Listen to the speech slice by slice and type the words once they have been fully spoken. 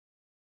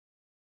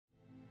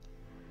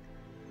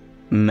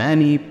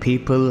Many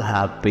people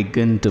have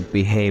begun to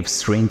behave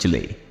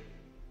strangely,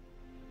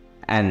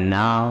 and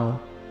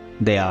now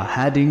they are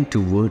heading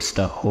towards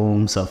the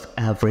homes of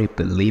every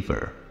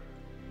believer.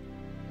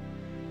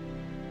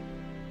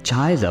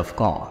 Child of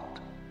God,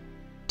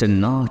 do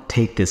not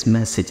take this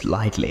message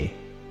lightly.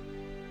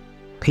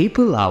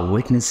 People are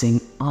witnessing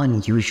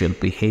unusual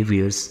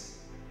behaviors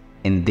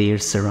in their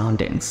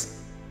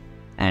surroundings,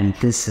 and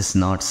this is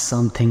not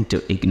something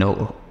to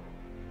ignore.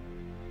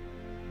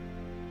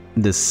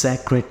 The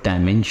sacred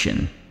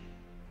dimension,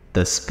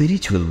 the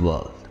spiritual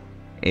world,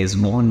 is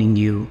warning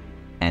you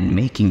and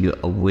making you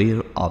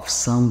aware of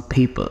some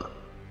people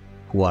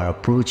who are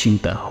approaching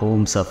the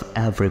homes of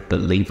every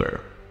believer.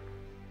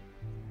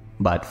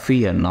 But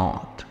fear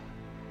not.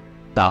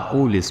 The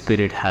Holy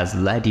Spirit has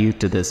led you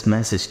to this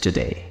message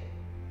today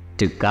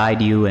to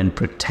guide you and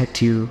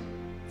protect you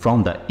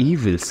from the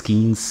evil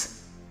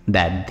schemes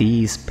that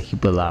these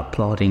people are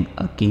plotting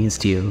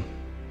against you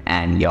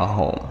and your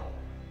home.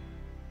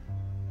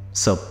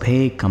 So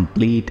pay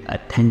complete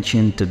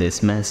attention to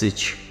this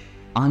message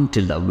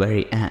until the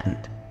very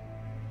end.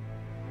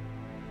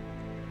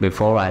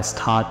 Before I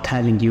start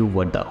telling you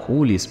what the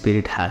Holy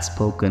Spirit has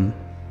spoken,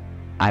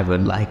 I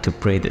would like to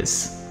pray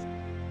this.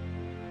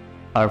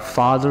 Our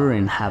Father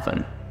in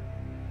heaven,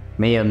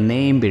 may your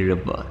name be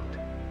revered.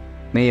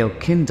 May your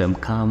kingdom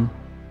come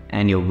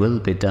and your will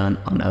be done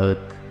on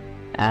earth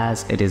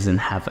as it is in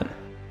heaven.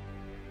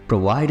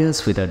 Provide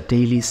us with our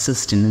daily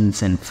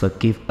sustenance and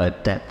forgive our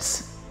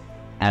debts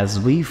as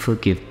we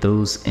forgive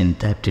those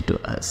indebted to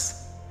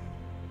us.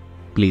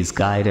 Please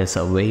guide us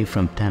away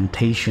from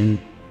temptation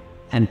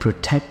and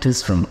protect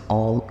us from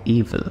all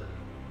evil.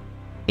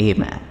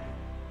 Amen.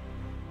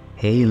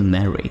 Hail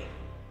Mary,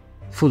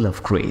 full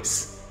of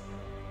grace,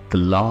 the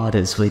Lord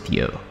is with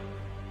you.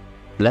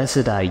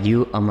 Blessed are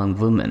you among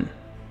women,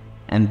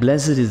 and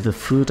blessed is the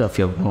fruit of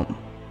your womb,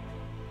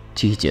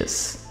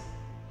 Jesus.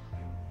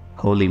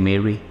 Holy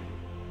Mary,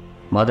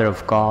 Mother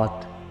of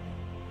God,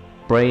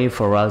 pray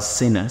for us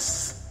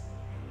sinners,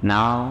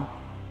 now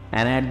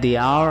and at the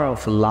hour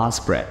of our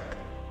last breath.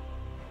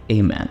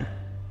 Amen.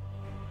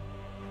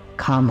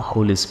 Come,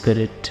 Holy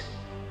Spirit,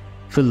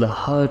 fill the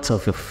hearts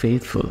of your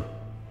faithful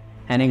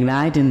and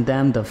ignite in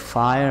them the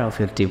fire of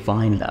your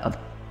divine love.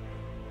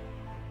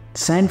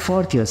 Send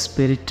forth your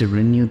Spirit to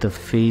renew the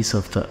face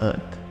of the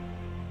earth.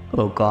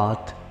 O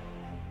God,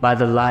 by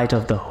the light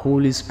of the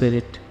Holy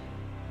Spirit,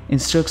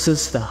 instruct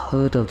us the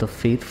heart of the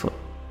faithful.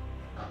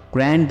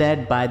 Grant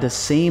that by the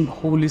same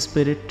Holy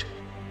Spirit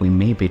we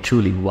may be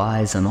truly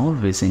wise and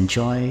always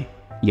enjoy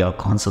your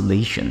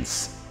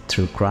consolations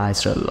through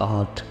Christ our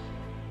Lord.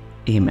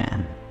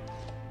 Amen.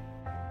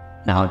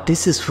 Now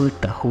this is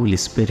what the Holy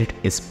Spirit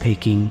is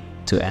speaking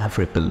to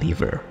every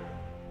believer.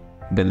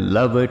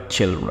 Beloved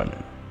children,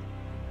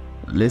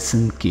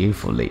 listen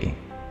carefully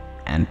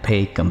and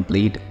pay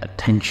complete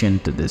attention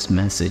to this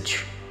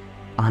message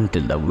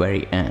until the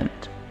very end.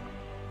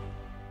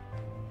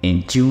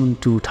 In June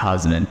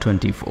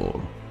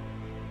 2024,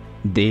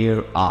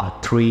 there are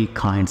 3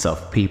 kinds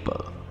of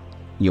people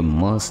you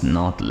must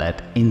not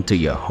let into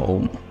your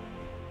home.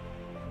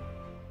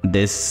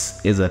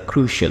 This is a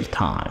crucial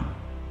time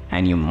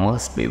and you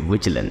must be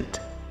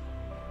vigilant.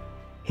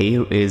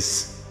 Here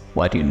is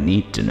what you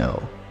need to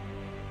know.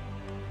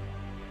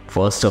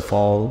 First of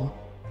all,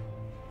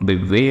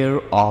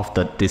 beware of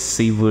the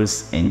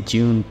deceivers in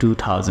June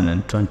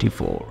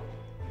 2024.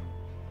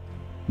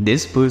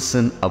 This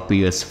person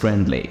appears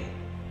friendly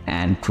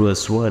and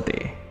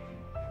trustworthy,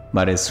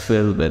 but is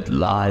filled with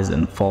lies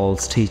and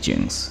false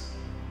teachings.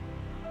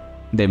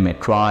 They may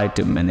try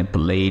to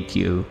manipulate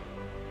you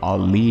or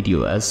lead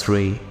you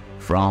astray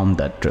from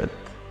the truth.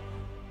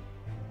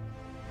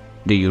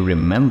 Do you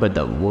remember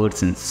the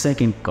words in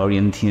 2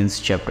 Corinthians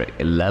chapter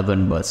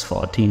 11 verse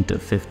 14 to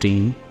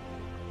 15?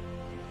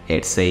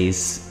 It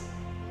says,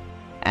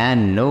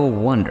 "And no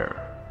wonder,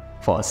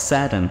 for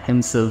Satan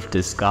himself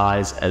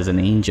disguised as an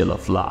angel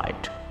of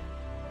light."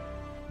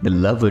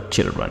 Beloved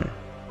children,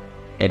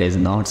 it is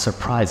not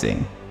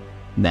surprising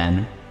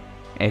then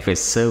if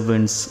his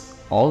servants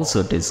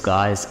also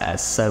disguise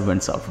as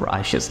servants of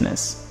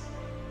righteousness.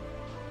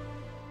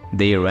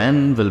 Their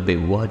end will be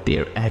what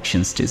their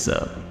actions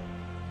deserve.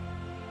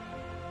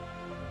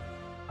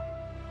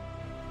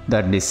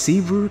 The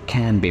deceiver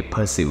can be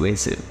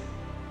persuasive.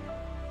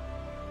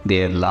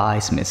 Their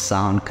lies may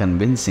sound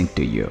convincing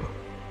to you,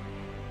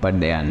 but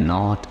they are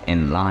not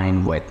in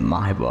line with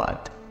my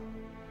word.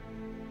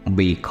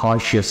 Be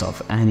cautious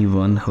of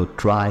anyone who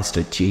tries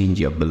to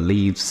change your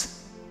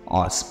beliefs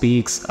or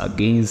speaks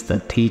against the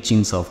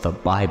teachings of the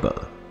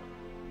Bible.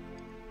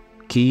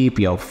 Keep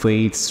your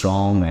faith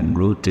strong and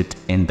rooted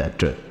in the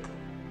truth.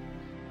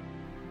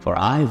 For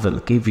I will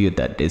give you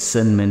the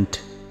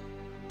discernment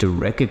to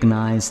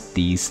recognize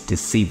these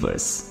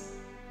deceivers.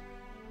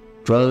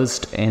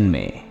 Trust in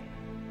me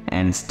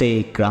and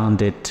stay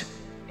grounded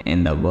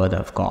in the Word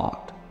of God.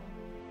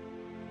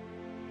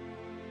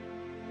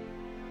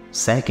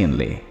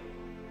 Secondly,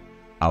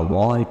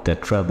 avoid the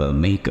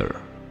troublemaker.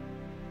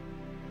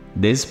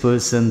 This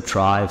person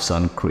thrives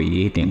on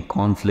creating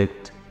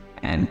conflict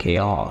and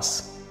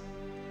chaos.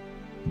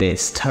 They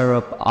stir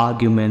up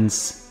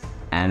arguments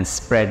and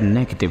spread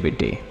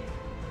negativity.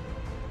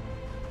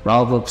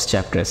 Proverbs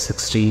chapter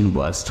 16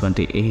 verse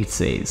 28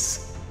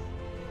 says,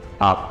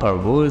 "A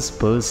perverse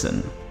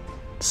person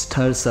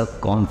stirs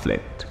up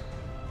conflict,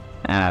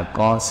 and a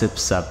gossip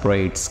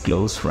separates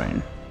close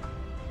friends."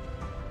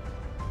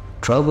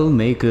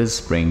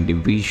 Troublemakers bring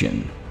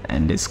division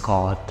and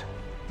discord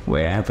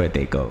wherever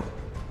they go.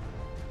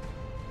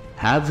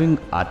 Having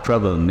a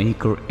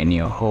troublemaker in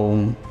your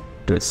home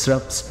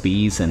disrupts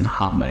peace and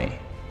harmony.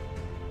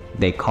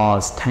 They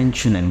cause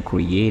tension and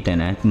create an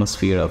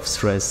atmosphere of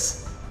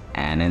stress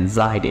and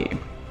anxiety.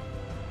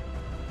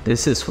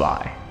 This is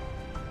why,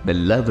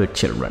 beloved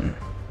children,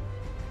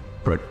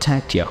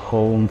 protect your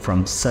home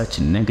from such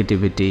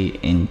negativity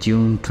in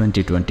June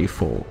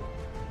 2024.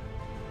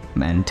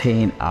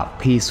 Maintain a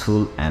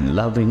peaceful and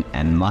loving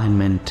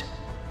environment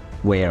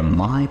where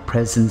my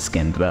presence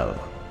can dwell.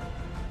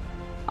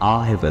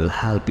 I will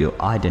help you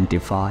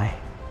identify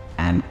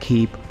and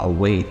keep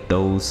away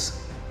those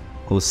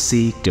who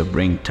seek to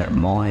bring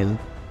turmoil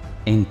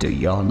into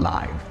your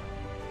life.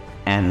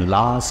 And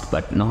last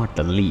but not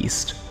the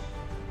least,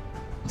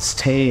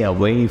 stay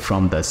away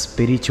from the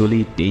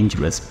spiritually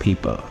dangerous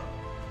people.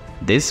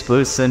 This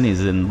person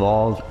is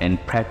involved in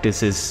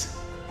practices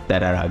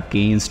that are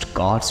against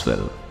God's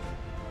will.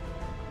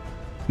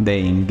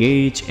 They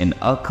engage in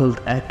occult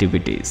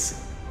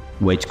activities,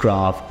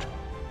 witchcraft,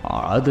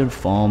 or other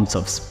forms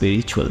of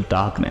spiritual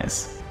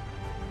darkness.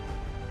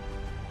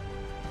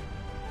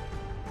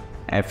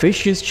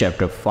 Ephesians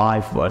chapter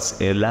 5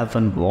 verse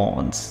 11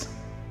 warns,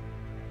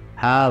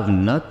 "Have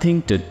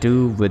nothing to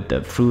do with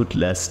the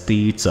fruitless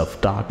deeds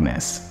of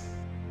darkness.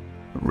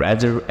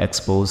 Rather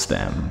expose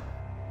them."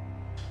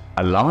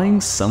 Allowing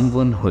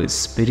someone who is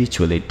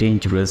spiritually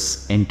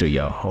dangerous into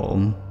your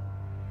home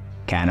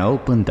can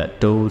open the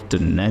door to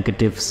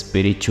negative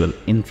spiritual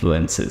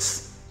influences.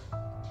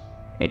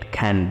 It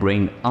can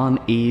bring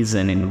unease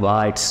and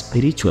invite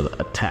spiritual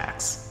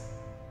attacks.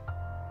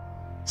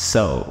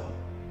 So,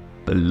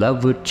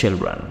 beloved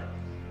children,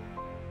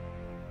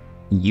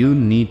 you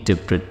need to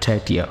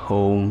protect your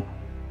home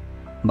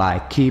by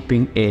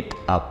keeping it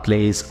a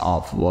place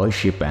of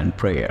worship and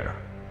prayer,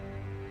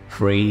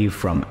 free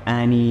from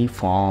any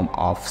form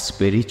of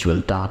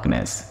spiritual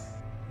darkness.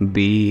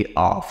 Be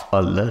of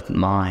alert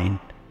mind,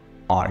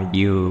 or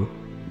you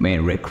may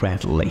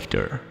regret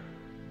later,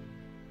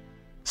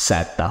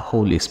 said the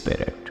Holy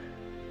Spirit.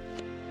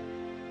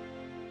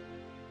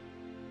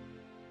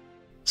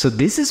 So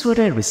this is what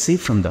I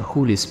received from the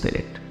Holy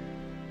Spirit,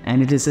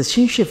 and it is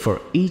essential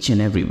for each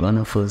and every one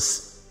of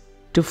us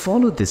to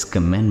follow this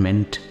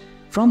commandment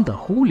from the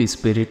Holy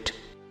Spirit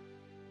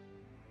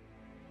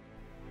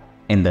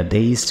in the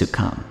days to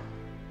come.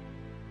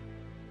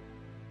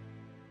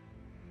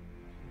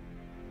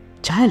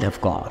 Child of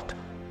God,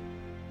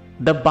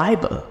 the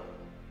Bible,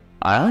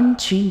 our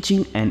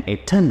unchanging and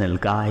eternal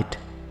guide,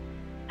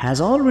 has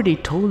already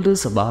told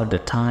us about the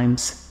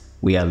times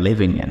we are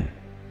living in.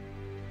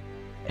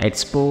 It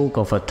spoke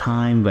of a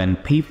time when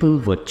people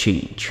would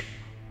change,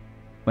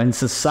 when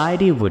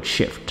society would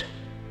shift,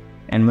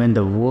 and when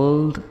the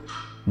world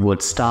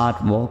would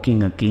start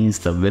walking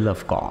against the will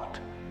of God.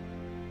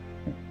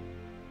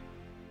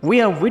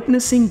 We are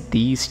witnessing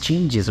these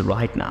changes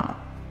right now,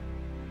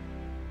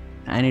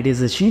 and it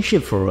is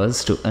essential for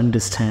us to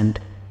understand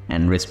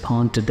and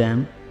respond to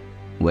them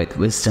with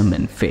wisdom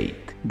and faith.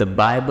 The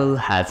Bible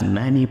has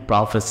many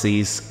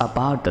prophecies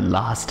about the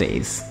last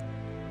days,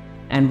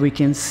 and we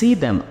can see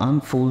them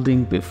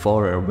unfolding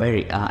before our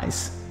very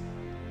eyes.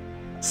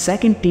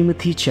 2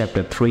 Timothy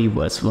chapter 3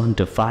 verse 1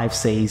 to 5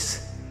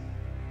 says,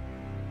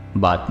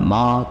 "But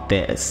mark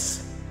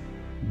this,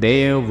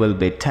 there will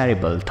be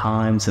terrible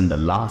times in the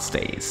last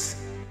days.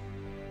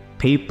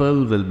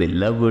 People will be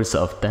lovers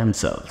of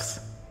themselves,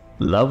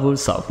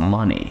 lovers of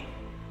money,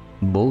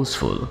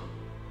 boastful,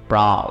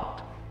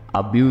 proud,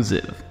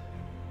 abusive,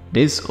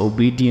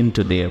 disobedient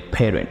to their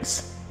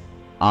parents,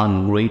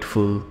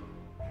 ungrateful,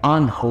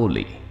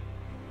 unholy,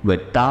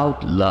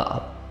 without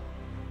love,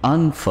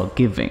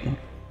 unforgiving,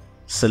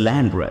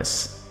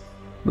 slanderous,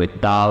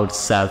 without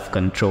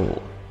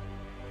self-control,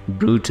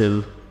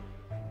 brutal,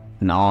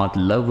 not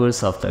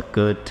lovers of the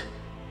good,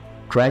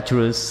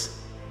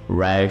 treacherous,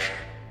 rash,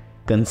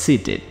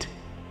 conceited,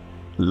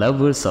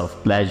 lovers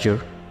of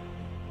pleasure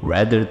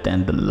rather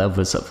than the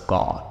lovers of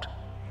God,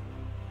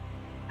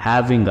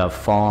 having a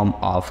form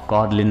of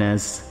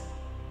godliness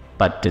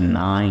but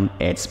denying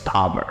its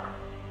power."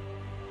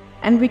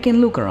 And we can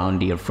look around,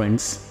 dear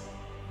friends.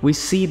 We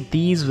see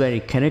these very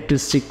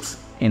characteristics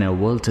in our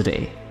world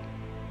today.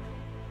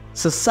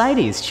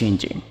 Society is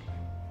changing,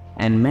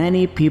 and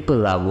many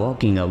people are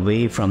walking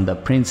away from the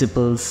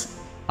principles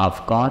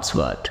of God's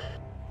word.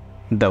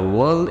 The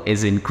world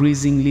is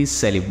increasingly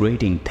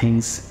celebrating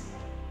things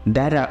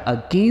that are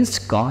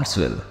against God's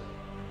will.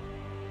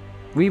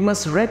 We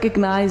must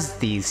recognize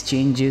these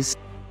changes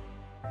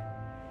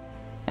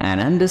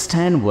and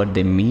understand what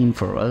they mean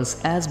for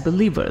us as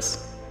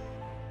believers.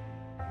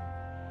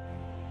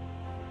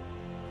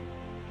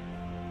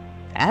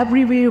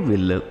 Everywhere we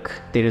look,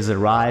 there is a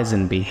rise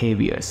in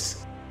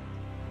behaviors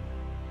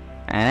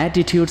and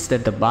attitudes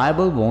that the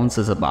Bible warns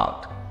us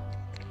about.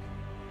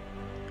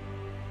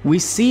 We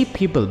see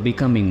people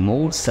becoming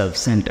more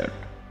self-centered,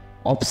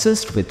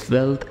 obsessed with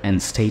wealth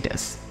and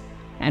status,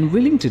 and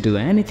willing to do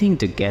anything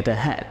to get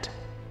ahead.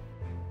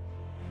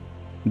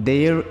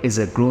 There is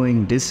a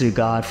growing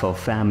disregard for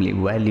family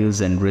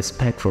values and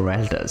respect for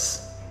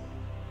elders.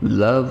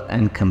 Love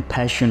and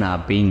compassion are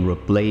being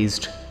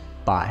replaced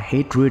by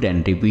hatred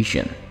and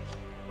division.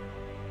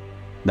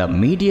 The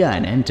media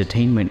and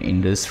entertainment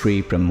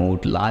industry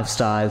promote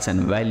lifestyles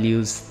and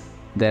values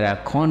that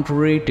are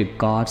contrary to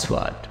God's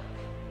word.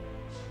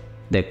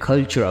 The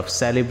culture of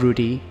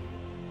celebrity.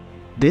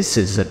 This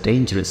is a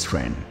dangerous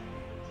trend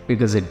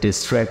because it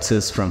distracts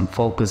us from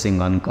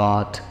focusing on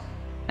God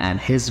and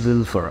His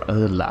will for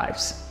our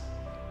lives.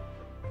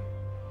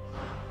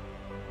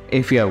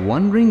 If you are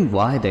wondering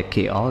why the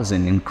chaos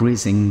is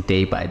increasing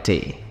day by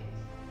day,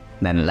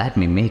 then let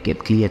me make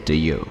it clear to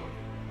you.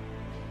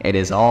 It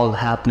is all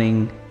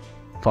happening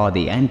for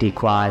the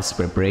Antichrist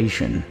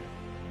preparation.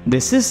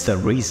 This is the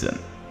reason.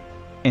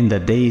 In the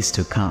days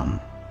to come,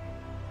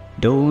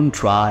 don't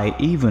try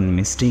even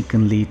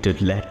mistakenly to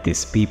let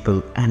these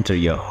people enter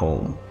your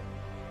home.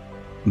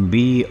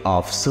 Be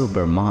of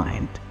sober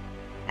mind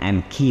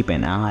and keep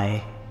an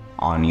eye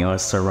on your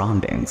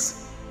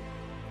surroundings.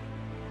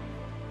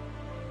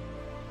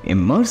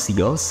 Immerse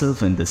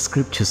yourself in the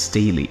scriptures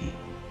daily.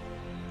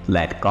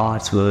 Let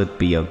God's word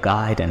be your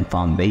guide and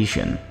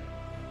foundation.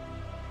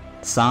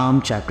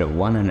 Psalm chapter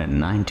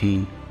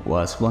 119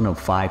 verse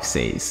 105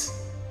 says,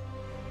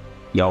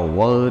 "Your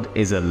word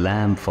is a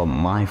lamp for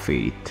my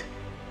feet,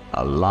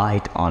 a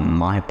light on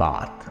my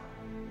path."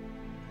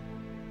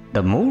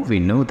 The more we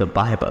know the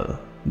Bible,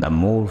 the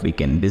more we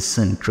can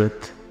discern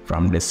truth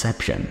from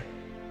deception.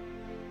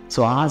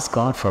 So ask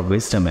God for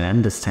wisdom and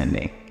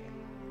understanding,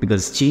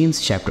 because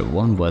James chapter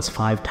 1 verse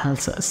 5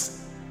 tells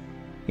us,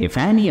 "If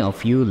any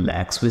of you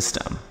lacks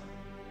wisdom,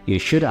 you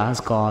should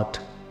ask God,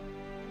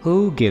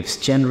 who gives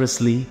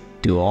generously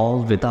to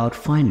all without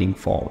finding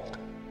fault,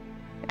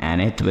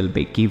 and it will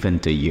be given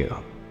to you."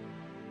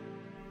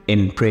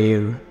 In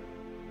prayer,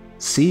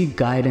 seek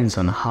guidance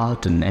on how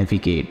to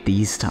navigate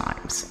these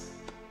times.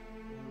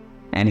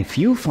 And if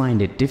you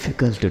find it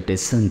difficult to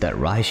discern the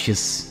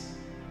righteous,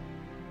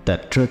 the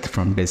truth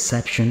from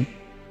deception,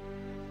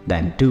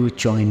 then do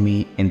join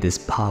me in this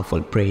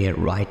powerful prayer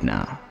right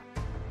now.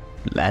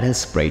 Let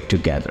us pray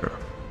together.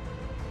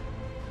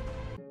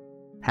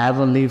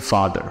 Heavenly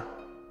Father,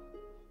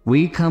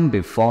 we come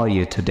before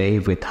you today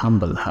with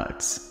humble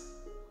hearts,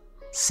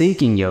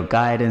 seeking your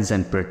guidance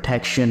and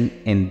protection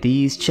in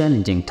these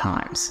challenging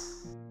times.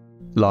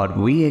 Lord,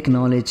 we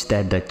acknowledge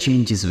that the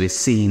changes we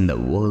see in the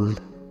world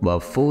were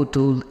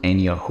foretold in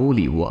your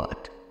holy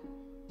word.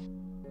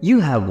 You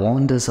have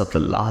warned us of the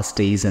last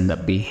days and the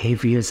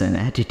behaviors and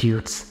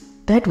attitudes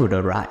that would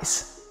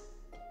arise.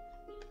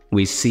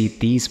 We see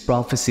these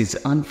prophecies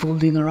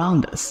unfolding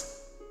around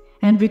us,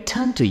 and we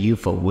turn to you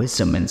for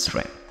wisdom and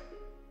strength.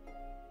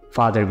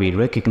 Father, we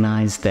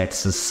recognize that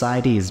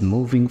society is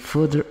moving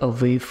further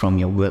away from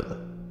your will.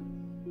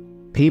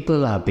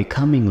 People are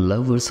becoming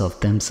lovers of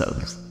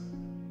themselves,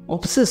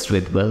 obsessed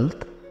with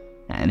wealth,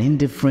 and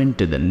indifferent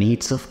to the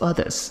needs of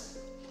others.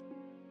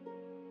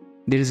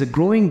 There is a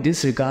growing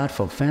disregard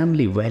for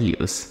family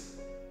values,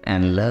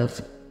 and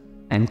love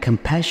and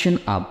compassion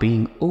are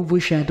being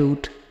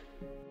overshadowed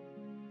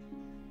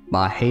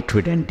by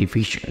hatred and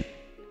division.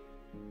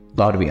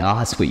 Lord, we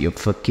ask for your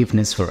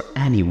forgiveness for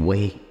any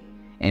way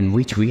in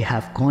which we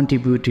have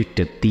contributed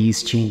to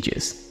these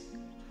changes.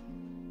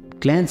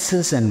 Cleanse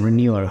us and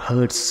renew our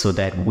hearts so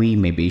that we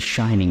may be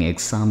shining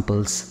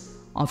examples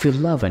of your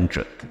love and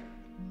truth.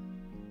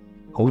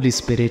 Holy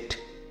Spirit,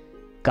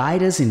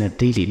 guide us in our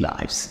daily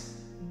lives.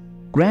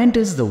 Grant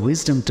us the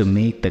wisdom to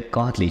make the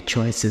godly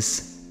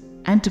choices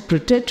and to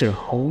protect our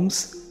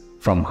homes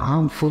from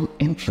harmful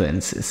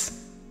influences.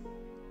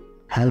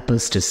 Help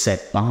us to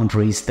set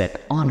boundaries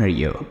that honor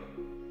you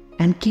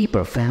and keep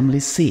our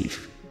families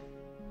safe.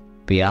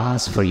 We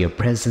ask for your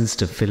presence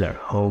to fill our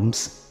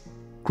homes,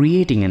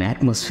 creating an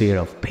atmosphere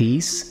of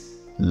peace,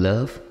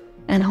 love,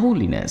 and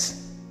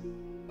holiness.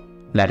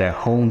 Let our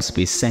homes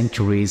be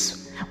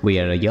sanctuaries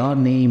where your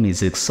name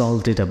is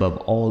exalted above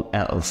all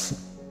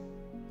else.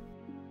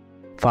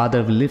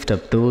 Father, we lift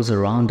up those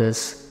around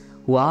us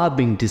who are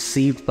being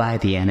deceived by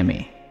the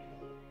enemy.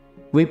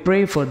 We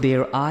pray for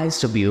their eyes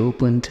to be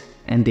opened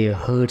and their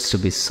hearts to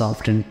be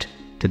softened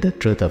to the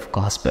truth of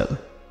gospel.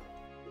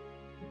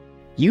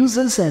 Use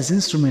us as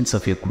instruments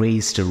of your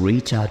grace to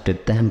reach out to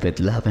them with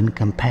love and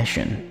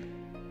compassion.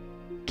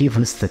 Give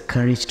us the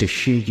courage to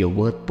share your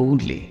word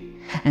boldly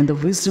and the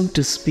wisdom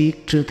to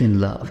speak truth in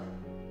love.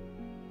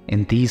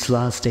 In these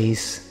last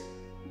days,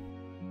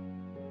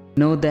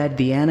 know that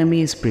the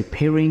enemy is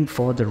preparing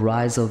for the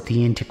rise of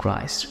the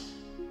Antichrist.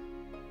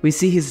 We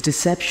see his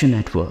deception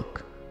at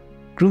work,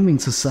 grooming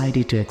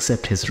society to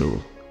accept his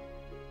rule.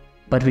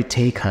 But we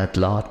take heart,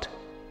 Lord,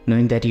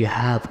 knowing that you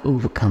have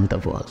overcome the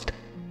world.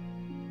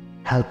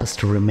 Help us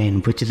to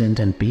remain vigilant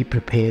and be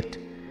prepared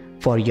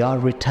for your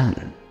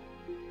return.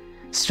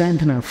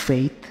 Strengthen our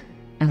faith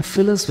and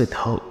fill us with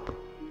hope,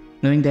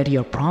 knowing that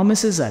your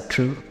promises are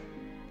true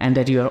and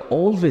that you are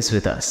always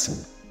with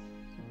us.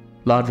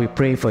 Lord, we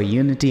pray for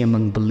unity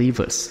among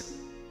believers.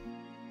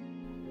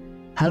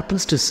 Help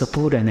us to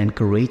support and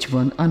encourage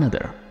one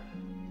another,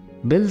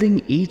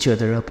 building each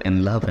other up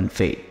in love and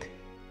faith.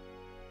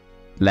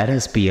 Let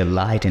us be a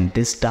light in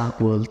this dark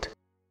world,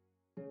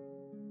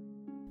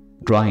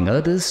 drawing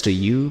others to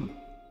you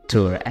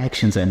through our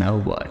actions and our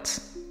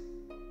words.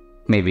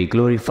 May we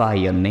glorify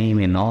your name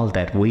in all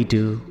that we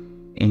do.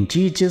 In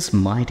Jesus'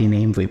 mighty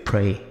name we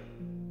pray.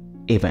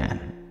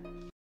 Amen.